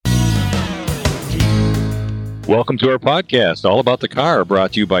Welcome to our podcast, all about the car,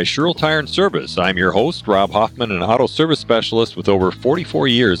 brought to you by Schierl Tire and Service. I'm your host, Rob Hoffman, an auto service specialist with over 44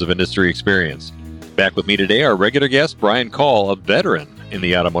 years of industry experience. Back with me today, our regular guest, Brian Call, a veteran in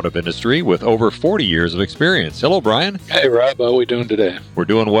the automotive industry with over 40 years of experience. Hello, Brian. Hey, Rob. How are we doing today? We're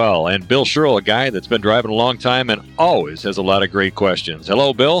doing well. And Bill Schierl, a guy that's been driving a long time and always has a lot of great questions.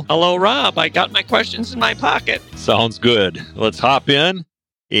 Hello, Bill. Hello, Rob. I got my questions in my pocket. Sounds good. Let's hop in.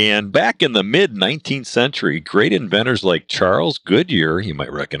 And back in the mid-19th century, great inventors like Charles Goodyear, you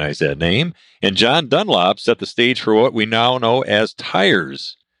might recognize that name, and John Dunlop set the stage for what we now know as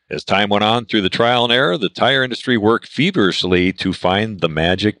tires. As time went on through the trial and error, the tire industry worked feverishly to find the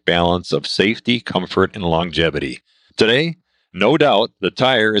magic balance of safety, comfort, and longevity. Today, no doubt, the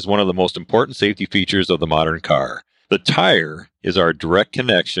tire is one of the most important safety features of the modern car. The tire is our direct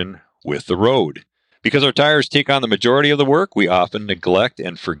connection with the road. Because our tires take on the majority of the work, we often neglect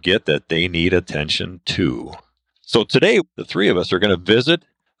and forget that they need attention too. So today, the three of us are going to visit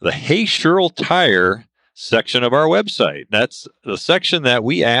the Hey Schierl Tire section of our website. That's the section that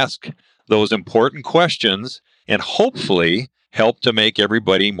we ask those important questions and hopefully help to make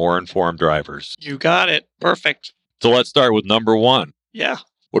everybody more informed drivers. You got it. Perfect. So let's start with number one. Yeah.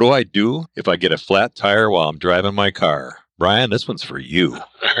 What do I do if I get a flat tire while I'm driving my car? Brian, this one's for you.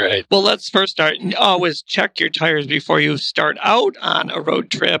 All right. Well, let's first start. Always check your tires before you start out on a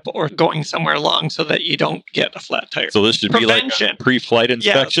road trip or going somewhere long so that you don't get a flat tire. So this should be like a pre-flight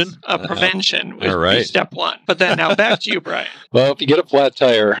inspection? Yes, a prevention would All right. be step one. But then now back to you, Brian. Well, if you get a flat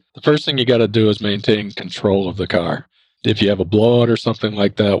tire, the first thing you got to do is maintain control of the car. If you have a blowout or something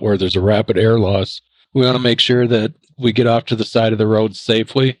like that where there's a rapid air loss, we want to make sure that we get off to the side of the road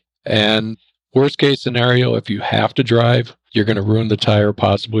safely. And worst case scenario, if you have to drive, you're going to ruin the tire,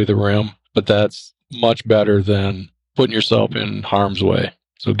 possibly the rim, but that's much better than putting yourself in harm's way.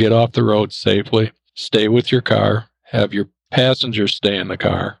 So get off the road safely, stay with your car, have your passengers stay in the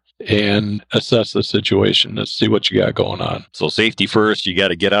car, and assess the situation to see what you got going on. So safety first, you got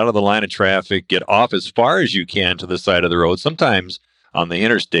to get out of the line of traffic, get off as far as you can to the side of the road. Sometimes on the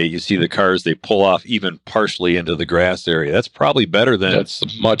interstate, you see the cars, they pull off even partially into the grass area. That's probably better than...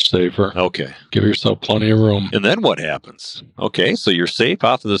 That's much safer. Okay. Give yourself plenty of room. And then what happens? Okay, so you're safe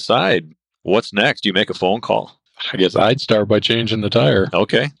off to the side. What's next? You make a phone call. I guess I'd start by changing the tire.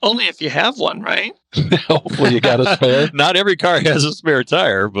 Okay. Only if you have one, right? Hopefully you got a spare. Not every car has a spare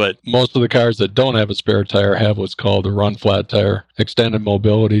tire, but... Most of the cars that don't have a spare tire have what's called a run flat tire, extended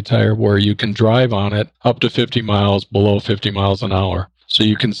mobility tire, where you can drive on it up to 50 miles, below 50 miles an hour. So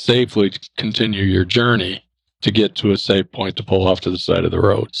you can safely continue your journey to get to a safe point to pull off to the side of the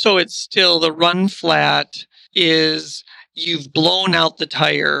road. So it's still the run flat is you've blown out the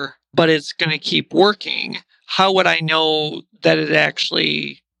tire, but it's going to keep working. How would I know that it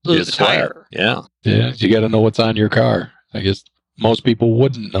actually blew the tire? Yeah. Yeah, you got to know what's on your car. I guess most people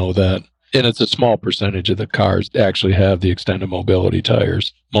wouldn't know that. And it's a small percentage of the cars that actually have the extended mobility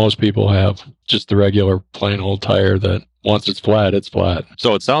tires. Most people have just the regular plain old tire that once it's flat, it's flat.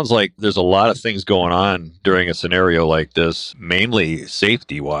 So it sounds like there's a lot of things going on during a scenario like this, mainly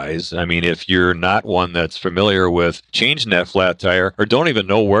safety-wise. I mean, if you're not one that's familiar with changing that flat tire or don't even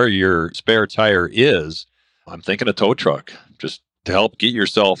know where your spare tire is, I'm thinking a tow truck, just to help get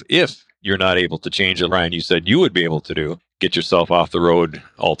yourself, if you're not able to change it, Ryan, you said you would be able to do, get yourself off the road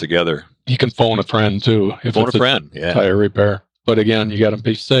altogether. You can phone a friend, too. If Phone it's a friend, yeah. Tire repair. But again, you got to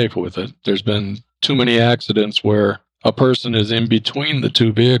be safe with it. There's been too many accidents where a person is in between the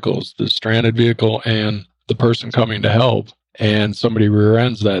two vehicles, the stranded vehicle and the person coming to help, and somebody rear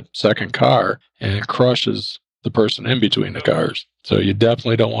ends that second car and crushes the person in between the cars. So you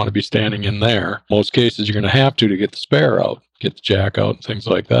definitely don't want to be standing in there. Most cases, you're going to have to get the spare out, get the jack out, and things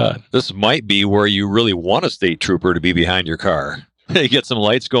like that. This might be where you really want a state trooper to be behind your car. You get some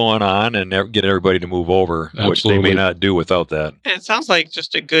lights going on and get everybody to move over, Absolutely. Which they may not do without that. And it sounds like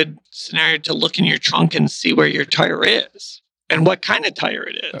just a good scenario to look in your trunk and see where your tire is and what kind of tire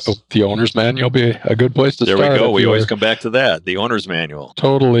it is. The owner's manual will be a good place to There start. we go. We always come back to that, the owner's manual.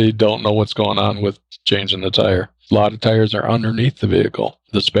 Totally don't know what's going on with changing the tire. A lot of tires are underneath the vehicle,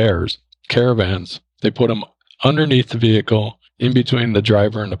 the spares. Caravans, they put them underneath the vehicle, in between the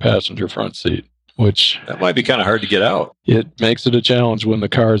driver and the passenger front seat, which... That might be kind of hard to get out. It makes it a challenge when the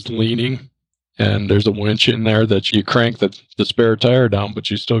car is leaning and there's a winch in there that you crank the spare tire down,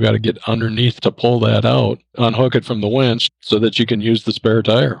 but you still got to get underneath to pull that out, unhook it from the winch so that you can use the spare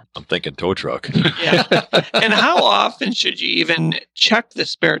tire. I'm thinking tow truck. Yeah. And how often should you even check the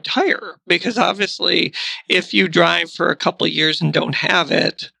spare tire? Because obviously, if you drive for a couple of years and don't have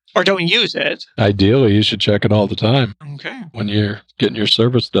it, Or don't use it. Ideally, you should check it all the time Okay. when you're getting your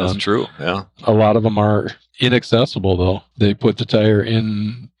service done. That's true. Yeah. A lot of them are inaccessible, though. They put the tire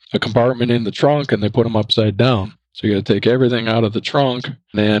in a compartment in the trunk and they put them upside down. So you got to take everything out of the trunk and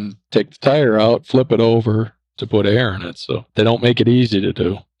then take the tire out, flip it over to put air in it. So they don't make it easy to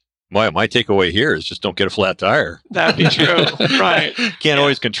do. My takeaway here is just don't get a flat tire. That'd be true. Right. Can't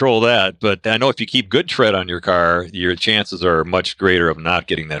always control that, but I know if you keep good tread on your car, your chances are much greater of not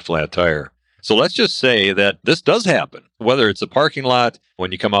getting that flat tire. So let's just say that this does happen, whether it's a parking lot,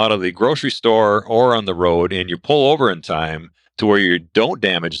 when you come out of the grocery store or on the road and you pull over in time to where you don't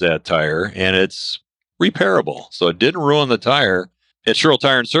damage that tire and it's repairable. So it didn't ruin the tire. At Schierl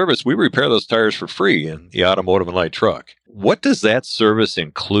Tire and Service, we repair those tires for free in the automotive and light truck. What does that service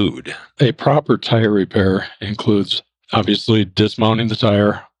include? A proper tire repair includes, obviously, dismounting the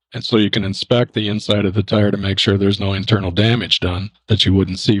tire, and so you can inspect the inside of the tire to make sure there's no internal damage done that you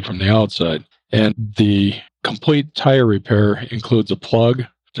wouldn't see from the outside. And the complete tire repair includes a plug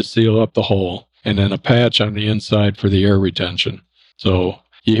to seal up the hole and then a patch on the inside for the air retention. So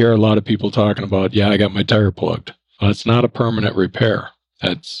you hear a lot of people talking about, I got my tire plugged. Well, it's not a permanent repair.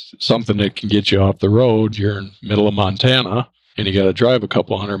 That's something that can get you off the road. You're in the middle of Montana and you got to drive a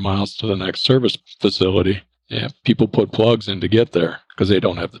couple 100 miles to the next service facility. Yeah, people put plugs in to get there because they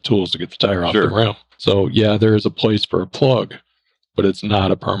don't have the tools to get the tire off the rim. So there is a place for a plug, but it's not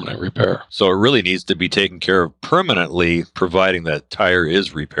a permanent repair. So it really needs to be taken care of permanently, providing that tire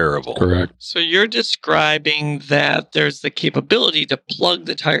is repairable. Correct. So you're describing that there's the capability to plug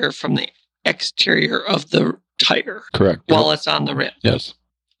the tire from the exterior of the tire. Correct. While it's on the rim. Yes.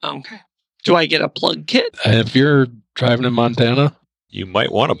 Okay. Do I get a plug kit? If you're driving in Montana, you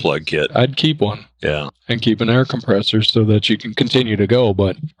might want a plug kit. I'd keep one. Yeah. And keep an air compressor so that you can continue to go.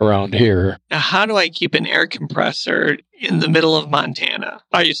 But around here. Now, how do I keep an air compressor in the middle of Montana?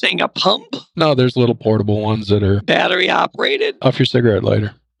 Are you saying a pump? No, there's little portable ones that are battery operated? Off your cigarette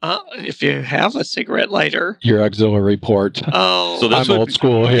lighter. If you have a cigarette lighter. Your auxiliary port. Oh. So I'm old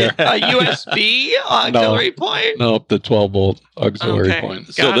school here. A USB auxiliary point? No, the 12-volt auxiliary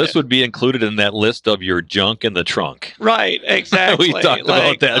point. So this would be included in that list of your junk in the trunk. Right, exactly. We talked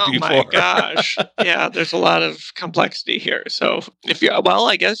about that before. Oh my gosh. Yeah, there's a lot of complexity here. So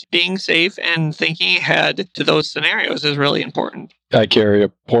I guess being safe and thinking ahead to those scenarios is really important. I carry a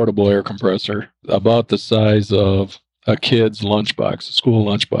portable air compressor about the size of a kid's lunchbox. A school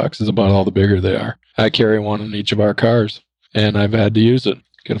lunchbox is about all the bigger they are. I carry one in each of our cars, and I've had to use it.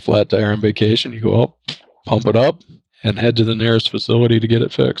 Get a flat tire on vacation, you go up, pump it up, and head to the nearest facility to get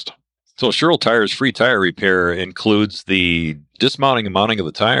it fixed. So Schierl Tire's free tire repair includes the dismounting and mounting of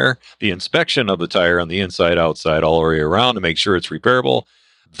the tire, the inspection of the tire on the inside, outside, all the way around to make sure it's repairable,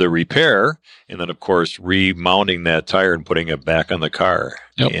 the repair, and then, of course, remounting that tire and putting it back on the car.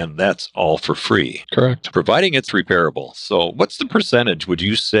 Yep. And that's all for free. Correct. Providing it's repairable. So what's the percentage, would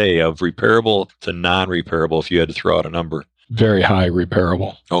you say, of repairable to non-repairable if you had to throw out a number? Very high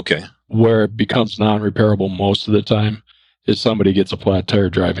repairable. Okay. Where it becomes non-repairable most of the time is somebody gets a flat tire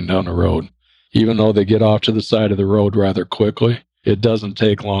driving down the road. Even though they get off to the side of the road rather quickly, it doesn't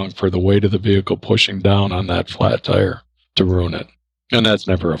take long for the weight of the vehicle pushing down on that flat tire to ruin it. And that's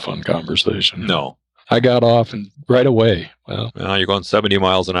never a fun conversation. No. I got off and right away. Well, you're going 70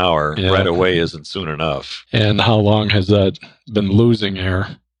 miles an hour. Yeah. Right away isn't soon enough. And how long has that been losing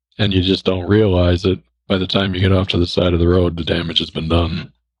air? And you just don't realize it. By the time you get off to the side of the road, the damage has been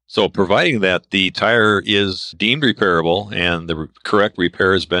done. So providing that the tire is deemed repairable and the correct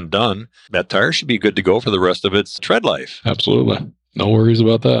repair has been done, that tire should be good to go for the rest of its tread life. Absolutely. No worries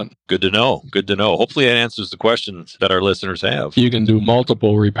about that. Good to know. Good to know. Hopefully that answers the questions that our listeners have. You can do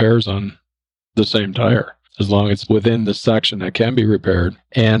multiple repairs on the same tire as long as it's within the section that can be repaired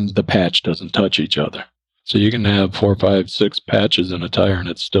and the patch doesn't touch each other. So you can have 4, 5, 6 patches in a tire and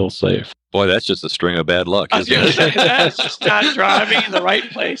it's still safe. Boy, that's just a string of bad luck, isn't it? That's just not driving in the right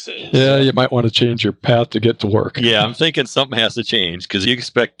places. Yeah, you might want to change your path to get to work. Yeah, I'm thinking something has to change because you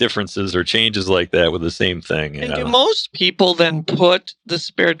expect differences or changes like that with the same thing. And do most people then put the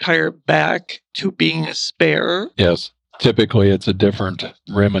spare tire back to being a spare? Yes. Typically, it's a different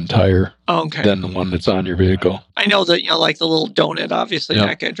rim and tire than the one that's on your vehicle. I know that, like the little donut, obviously Yep.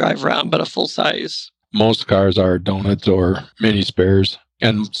 not going to drive around, but a full size. Most cars are donuts or mini spares.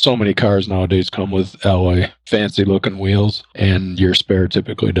 And so many cars nowadays come with alloy, fancy looking wheels, and your spare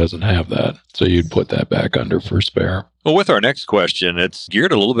typically doesn't have that. So you'd put that back under for spare. Well, with our next question, it's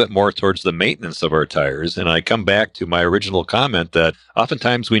geared a little bit more towards the maintenance of our tires. And I come back to my original comment that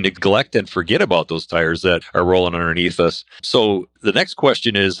oftentimes we neglect and forget about those tires that are rolling underneath us. So the next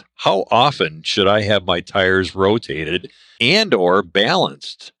question is, how often should I have my tires rotated and or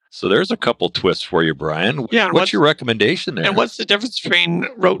balanced So there's a couple twists for you, Brian. Yeah, and what's your recommendation there? And what's the difference between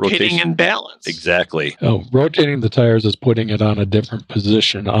rotating and balance? Exactly. Oh, rotating the tires is putting it on a different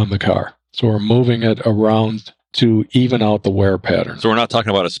position on the car. So we're moving it around to even out the wear pattern. So we're not talking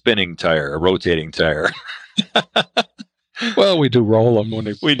about a spinning tire, a rotating tire. Well, we do roll them when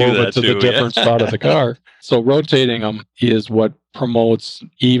we move it to the different spot of the car. So rotating them is what promotes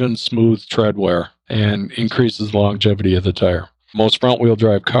even, smooth tread wear and increases the longevity of the tire. Most front-wheel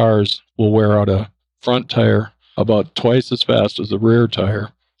drive cars will wear out a front tire about twice as fast as the rear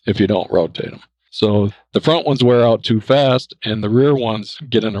tire if you don't rotate them. So the front ones wear out too fast, and the rear ones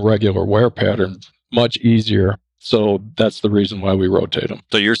get in a regular wear pattern much easier. So that's the reason why we rotate them.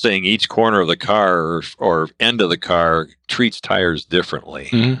 So you're saying each corner of the car or end of the car treats tires differently.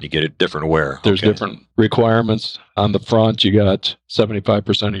 Mm-hmm. You get a different wear. There's different requirements. On the front, you got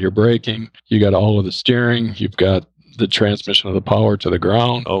 75% of your braking. You got all of the steering. You've got the transmission of the power to the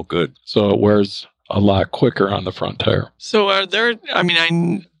ground. Oh, good. So it wears a lot quicker on the front tire. So are there,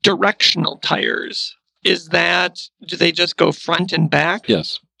 directional tires, do they just go front and back?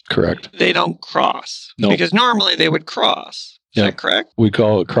 Yes, correct. They don't cross? No. Because normally they would cross. Is that correct? We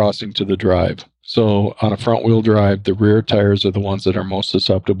call it crossing to the drive. So on a front wheel drive, the rear tires are the ones that are most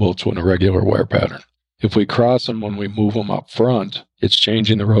susceptible to an irregular wear pattern. If we cross them when we move them up front, it's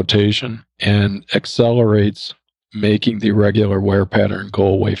changing the rotation and accelerates making the irregular wear pattern go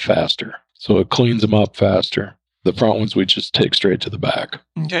away faster. So it cleans them up faster. The front ones we just take straight to the back.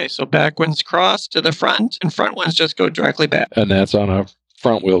 Okay, so back ones cross to the front, and front ones just go directly back. And that's on a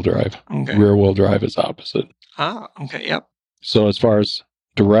front wheel drive. Okay. Rear wheel drive is opposite. Ah, okay, yep. So as far as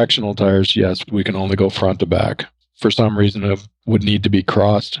directional tires, yes, we can only go front to back. For some reason, it would need to be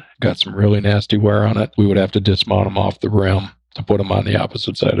crossed. Got some really nasty wear on it. We would have to dismount them off the rim to put them on the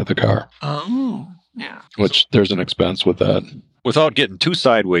opposite side of the car. Oh, yeah. Which there's an expense with that. Without getting too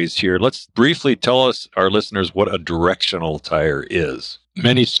sideways here, let's briefly tell our listeners what a directional tire is.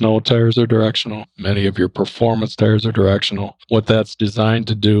 Many snow tires are directional. Many of your performance tires are directional. What that's designed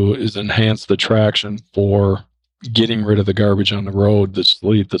to do is enhance the traction for getting rid of the garbage on the road, the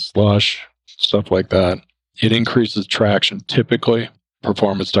sleet, the slush, stuff like that. It increases traction typically.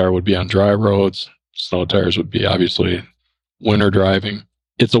 Performance tire would be on dry roads. Snow tires would be obviously winter driving.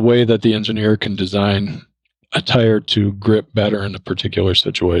 It's a way that the engineer can design a tire to grip better in a particular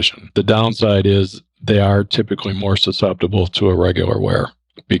situation. The downside is they are typically more susceptible to irregular wear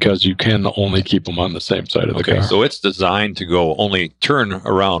because you can only keep them on the same side of the car. So it's designed to only turn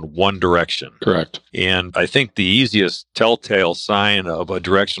around one direction. Correct. And I think the easiest telltale sign of a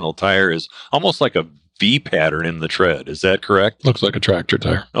directional tire is almost like a V pattern in the tread. Is that correct? Looks like a tractor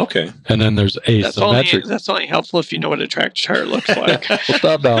tire. Okay. And then there's asymmetric. That's only helpful if you know what a tractor tire looks like. We'll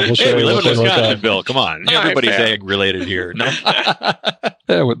stop down. We'll show you. We live in what Wisconsin, Bill. Come on. All Everybody's right, ag related here. No.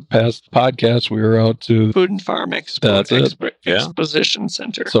 Yeah, with past podcasts, we were out to Food and Farm Exposition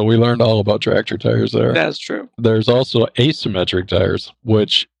Center. So we learned all about tractor tires there. That's true. There's also asymmetric tires,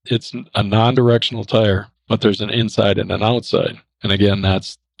 which it's a non-directional tire, but there's an inside and an outside. And again,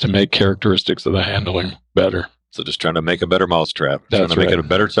 that's to make characteristics of the handling better. So just trying to make a better mousetrap. That's trying to make it a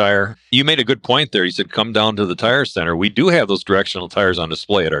better tire. You made a good point there. You said come down to the tire center. We do have those directional tires on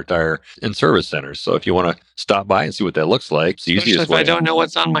display at our tire and service centers. So if you want to stop by and see what that looks like, it's the easiest way. If I don't know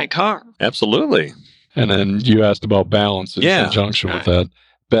what's on my car. Absolutely. And then you asked about balance in conjunction with that.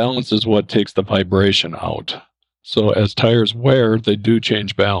 Balance is what takes the vibration out. So as tires wear, they do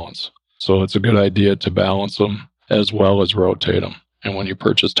change balance. So it's a good idea to balance them as well as rotate them. And when you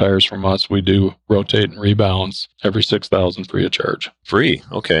purchase tires from us, we do rotate and rebalance every 6,000 free of charge. Free,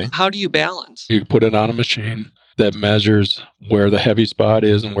 okay. How do you balance? You put it on a machine that measures where the heavy spot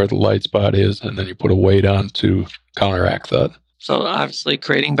is and where the light spot is, and then you put a weight on to counteract that. So obviously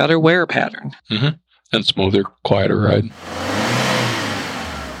creating better wear pattern. Mm-hmm. And smoother, quieter ride.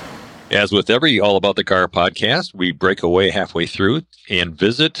 As with every All About the Car podcast, we break away halfway through and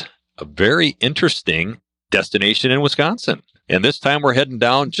visit a very interesting destination in Wisconsin. And this time we're heading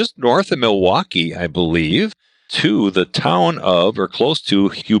down just north of Milwaukee, I believe, to the town of, or close to,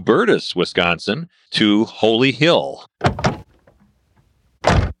 Hubertus, Wisconsin, to Holy Hill.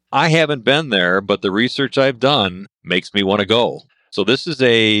 I haven't been there, but the research I've done makes me want to go. So this is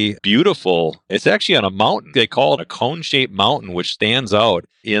a beautiful, it's actually on a mountain. They call it a cone-shaped mountain, which stands out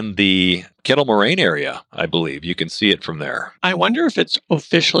in the Kettle Moraine area, I believe. You can see it from there. I wonder if it's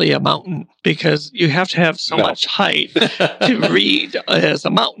officially a mountain, because you have to have so much height to read as a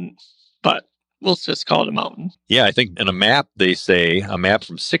mountain. But we'll just call it a mountain. Yeah, I think in a map, they say, a map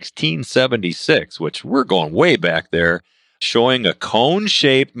from 1676, which we're going way back there. showing a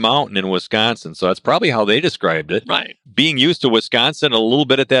cone-shaped mountain in Wisconsin. So that's probably how they described it. Right. Being used to Wisconsin a little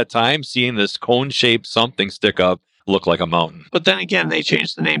bit at that time, seeing this cone-shaped something stick up look like a mountain. But then again, they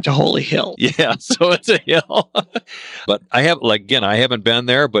changed the name to Holy Hill. Yeah, so it's a hill. But I haven't been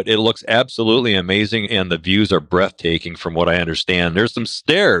there, but it looks absolutely amazing, and the views are breathtaking from what I understand. There's some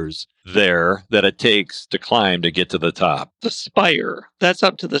stairs there that it takes to climb to get to the top. The spire, that's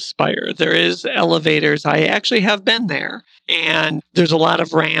up to the spire. There is elevators. I actually have been there, and there's a lot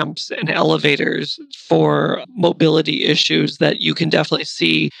of ramps and elevators for mobility issues that you can definitely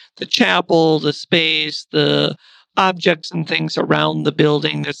see the chapel, the space, the objects and things around the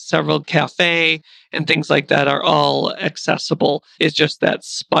building. There's several cafe and things like that are all accessible. It's just that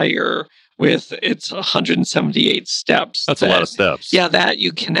spire with its 178 steps. That's a lot of steps. Yeah, that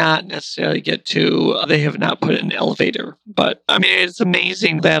you cannot necessarily get to. They have not put in an elevator. But, I mean, it's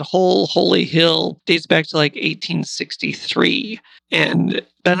amazing. That whole Holy Hill dates back to like 1863 and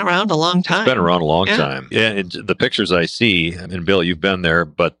been around a long time. It's been around a long time. Yeah, and the pictures I see, and Bill, you've been there,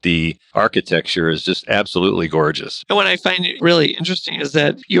 but the architecture is just absolutely gorgeous. And what I find really interesting is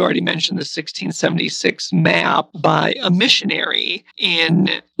that you already mentioned the 1676 map by a missionary in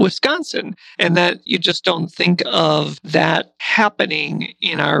Wisconsin, and that you just don't think of that happening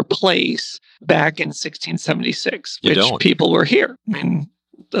in our place back in 1676, which people were here. I mean,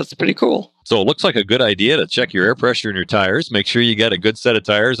 that's pretty cool. So it looks like a good idea to check your air pressure in your tires, make sure you got a good set of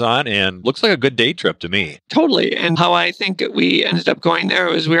tires on, and looks like a good day trip to me. Totally. And how I think we ended up going there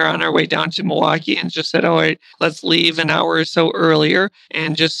was we were on our way down to Milwaukee and just said, all right, let's leave an hour or so earlier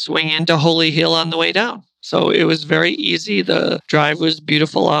and just swing into Holy Hill on the way down. So it was very easy. The drive was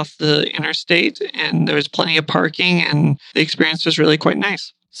beautiful off the interstate, and there was plenty of parking, and the experience was really quite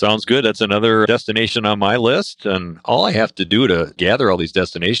nice. Sounds good. That's another destination on my list. And all I have to do to gather all these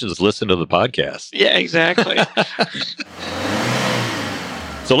destinations is listen to the podcast. Yeah, exactly.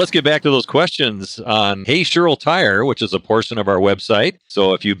 So let's get back to those questions on Hey Schierl Tire, which is a portion of our website.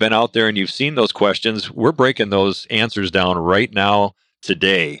 So if you've been out there and you've seen those questions, we're breaking those answers down right now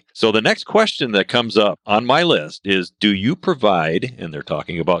today. So the next question that comes up on my list is, do you provide, and they're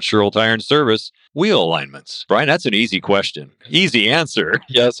talking about Schierl Tire and Service, wheel alignments? Brian, that's an easy question. Easy answer.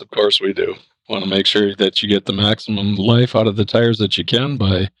 Yes, of course we do. Want to make sure that you get the maximum life out of the tires that you can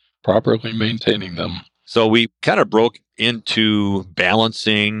by properly maintaining them. So we kind of broke into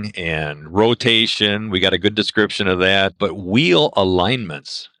balancing and rotation. We got a good description of that, but wheel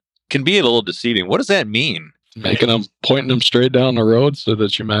alignments can be a little deceiving. What does that mean? Pointing them straight down the road so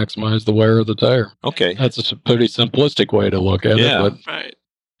that you maximize the wear of the tire. Okay. That's a pretty simplistic way to look at it. But right.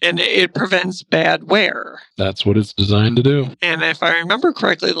 And it prevents bad wear. That's what it's designed to do. And if I remember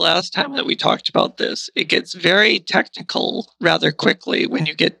correctly, the last time that we talked about this, it gets very technical rather quickly when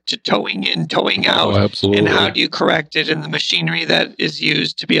you get to towing in, towing out. Oh, absolutely. And how do you correct it in the machinery that is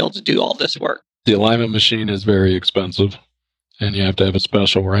used to be able to do all this work? The alignment machine is very expensive, and you have to have a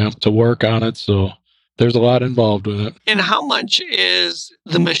special ramp to work on it. So there's a lot involved with it. And how much is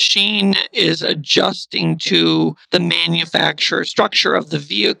the machine is adjusting to the manufacturer structure of the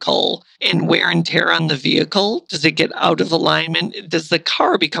vehicle and wear and tear on the vehicle? Does it get out of alignment? Does the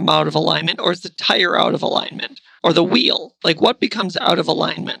car become out of alignment, or is the tire out of alignment, or the wheel? Like, what becomes out of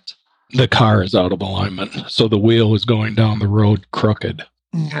alignment? The car is out of alignment, so the wheel is going down the road crooked.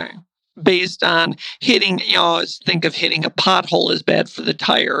 Okay. Based on hitting, you always think of hitting a pothole as bad for the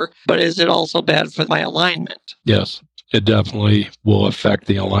tire, but is it also bad for my alignment? Yes, it definitely will affect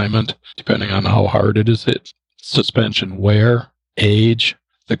the alignment depending on how hard it is hit. Suspension wear, age,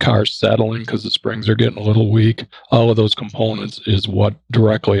 the car settling because the springs are getting a little weak. All of those components is what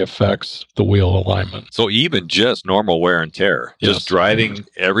directly affects the wheel alignment. So even just normal wear and tear, just driving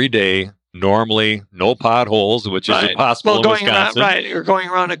every day, normally, no potholes, which is impossible in Wisconsin. You're going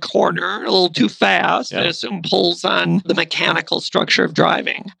around a corner a little too fast. I assume pulls on the mechanical structure of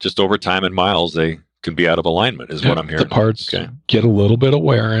driving. Just over time and miles, they can be out of alignment, is what I'm hearing. The parts get a little bit of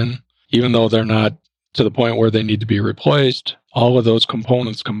wear in, even though they're not to the point where they need to be replaced. All of those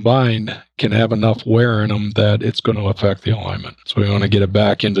components combined can have enough wear in them that it's going to affect the alignment. So we want to get it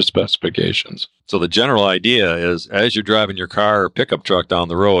back into specifications. So the general idea is, as you're driving your car or pickup truck down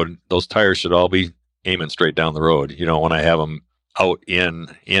the road, those tires should all be aiming straight down the road. You don't want to have them out, in,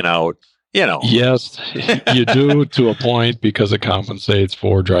 out, Yes, you do to a point because it compensates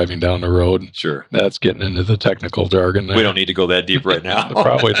for driving down the road. Sure. That's getting into the technical jargon there. We don't need to go that deep right now.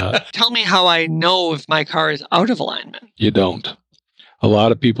 Probably not. Tell me how I know if my car is out of alignment. You don't. A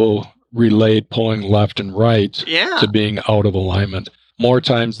lot of people relate pulling left and right to being out of alignment. More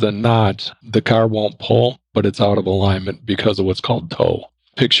times than not, the car won't pull, but it's out of alignment because of what's called toe.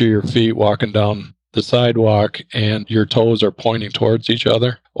 Picture your feet walking down the sidewalk and your toes are pointing towards each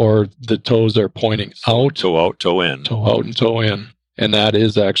other, or the toes are pointing out. Toe out, toe in. Toe out and toe in. And that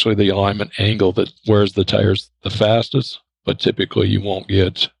is actually the alignment angle that wears the tires the fastest, but typically you won't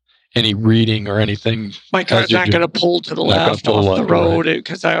get any reading or anything. My car's not going to pull to the left off the road,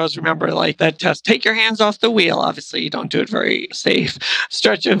 because I always remember like that test. Take your hands off the wheel. Obviously, you don't do it very safe.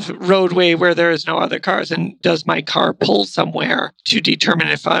 Stretch of roadway where there is no other cars. And does my car pull somewhere to determine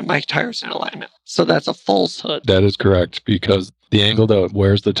if my tire's in alignment? So that's a falsehood. That is correct, because the angle that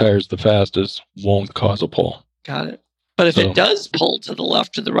wears the tires the fastest won't cause a pull. Got it. But if it does pull to the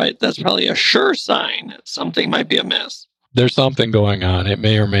left or the right, that's probably a sure sign that something might be amiss. There's something going on. It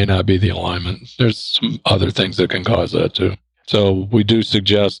may or may not be the alignment. There's some other things that can cause that too. So we do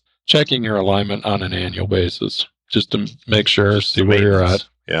suggest checking your alignment on an annual basis just to make sure, see where you're at.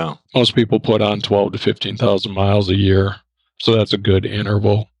 Yeah. Most people put on 12 to 15,000 miles a year. So that's a good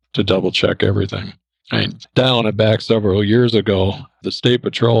interval to double check everything. And dialing it back several years ago, the State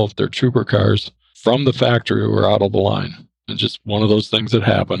Patrol, their trooper cars from the factory were out of the line. And just one of those things that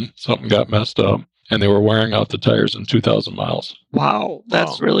happened. Something got messed up. And they were wearing out the tires in 2,000 miles. Wow,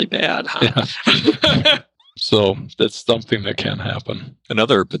 that's really bad, huh? Yeah. So that's something that can happen.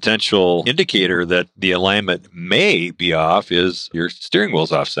 Another potential indicator that the alignment may be off is your steering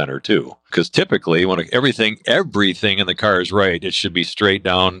wheel's off center too. Because typically when everything in the car is right, it should be straight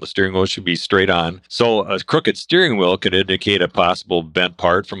down. The steering wheel should be straight on. So a crooked steering wheel could indicate a possible bent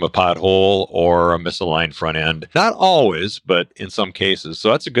part from a pothole or a misaligned front end. Not always, but in some cases. So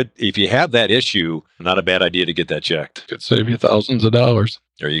that's if you have that issue, not a bad idea to get that checked. Could save you thousands of dollars.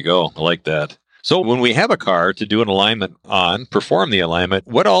 There you go. I like that. So when we have a car to do an alignment on, perform the alignment,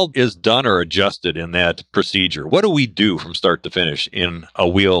 what all is done or adjusted in that procedure? What do we do from start to finish in a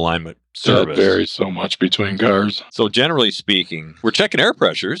wheel alignment service? That varies so much between cars. So generally speaking, we're checking air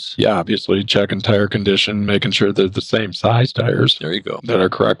pressures. Yeah, obviously checking tire condition, making sure they're the same size tires. There you go. That are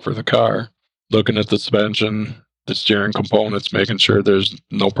correct for the car. Looking at the suspension, the steering components, making sure there's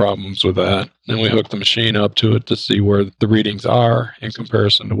no problems with that. Then we hook the machine up to it to see where the readings are in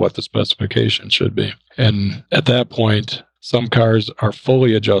comparison to what the specification should be. And at that point, some cars are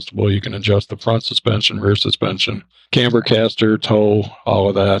fully adjustable. You can adjust the front suspension, rear suspension, camber caster, toe, all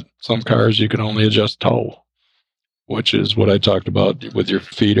of that. Some cars you can only adjust toe, which is what I talked about with your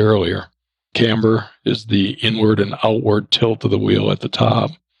feet earlier. Camber is the inward and outward tilt of the wheel at the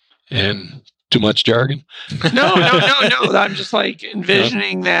top. And too much jargon? No. I'm just like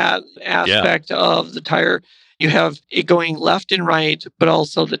envisioning that aspect of the tire. You have it going left and right, but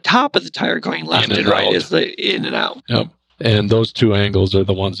also the top of the tire going left and right is the in and out. Yep. And those two angles are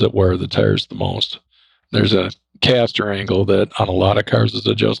the ones that wear the tires the most. There's a caster angle that on a lot of cars is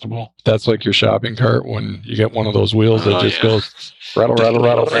adjustable. That's like your shopping cart when you get one of those wheels that just goes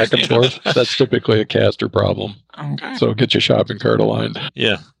rattle back and forth. That's typically a caster problem. Okay. So get your shopping cart aligned.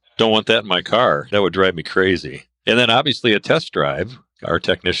 Yeah. Don't want that in my car. That would drive me crazy. And then obviously a test drive. Our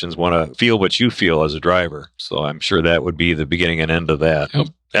technicians want to feel what you feel as a driver. So I'm sure that would be the beginning and end of that. Yep.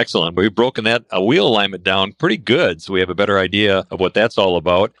 Excellent. We've broken that wheel alignment down pretty good, so we have a better idea of what that's all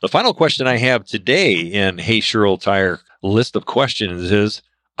about. The final question I have today in Hey Schierl Tire list of questions is,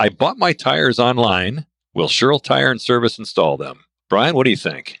 I bought my tires online. Will Schierl Tire and Service install them? Brian, what do you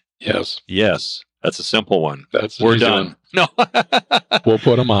think? Yes. Yes. That's a simple one. We're done. No. We'll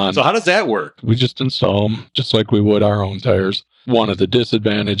put them on. So how does that work? We just install them just like we would our own tires. One of the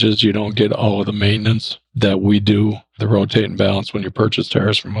disadvantages, you don't get all of the maintenance that we do, the rotate and balance when you purchase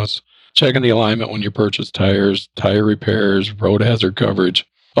tires from us. Checking the alignment when you purchase tires, tire repairs, road hazard coverage.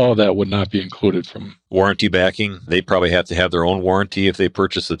 All of that would not be included from warranty backing. They probably have to have their own warranty if they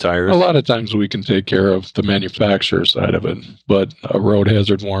purchase the tires. A lot of times we can take care of the manufacturer side of it, but a road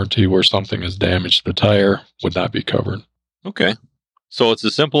hazard warranty where something has damaged the tire would not be covered. Okay. So it's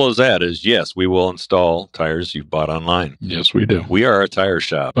as simple as that is, yes, we will install tires you've bought online. Yes, we do. We are a tire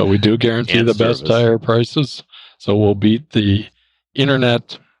shop. But we do guarantee the best tire prices. So we'll beat the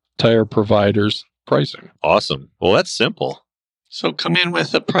internet tire providers' pricing. Awesome. Well, that's simple. So come in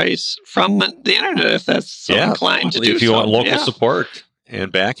with a price from the internet if that's so inclined to do so. If you want local support and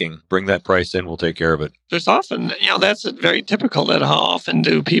backing, bring that price in. We'll take care of it. There's often, that's very typical that how often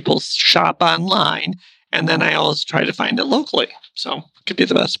do people shop online, and then I always try to find it locally. So it could be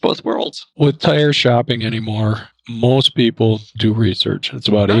the best of both worlds. With tire shopping anymore, most people do research. It's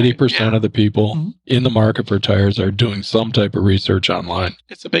about 80% of the people in the market for tires are doing some type of research online.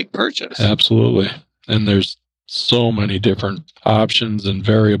 It's a big purchase. Absolutely. And there's so many different options and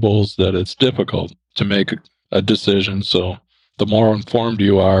variables that it's difficult to make a decision. So the more informed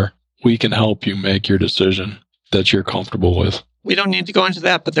you are, we can help you make your decision that you're comfortable with. We don't need to go into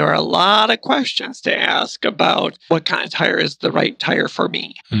that, but there are a lot of questions to ask about what kind of tire is the right tire for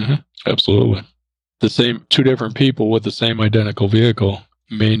me. Absolutely. The same 2 different people with the same identical vehicle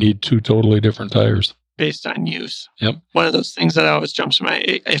may need 2 totally different tires. Based on use. Yep. One of those things that always jumps to my,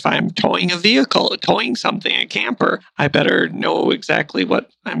 if I'm towing a vehicle, towing something, a camper, I better know exactly what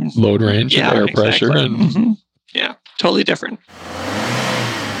I'm... Load range and air pressure. And Yeah, totally different.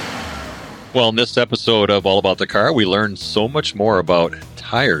 Well, in this episode of All About the Car, we learned so much more about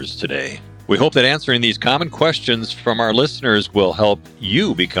tires today. We hope that answering these common questions from our listeners will help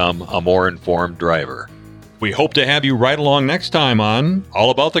you become a more informed driver. We hope to have you right along next time on All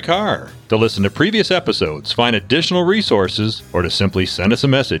About the Car. To listen to previous episodes, find additional resources, or to simply send us a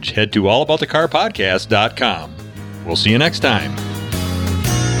message, head to allaboutthecarpodcast.com. We'll see you next time.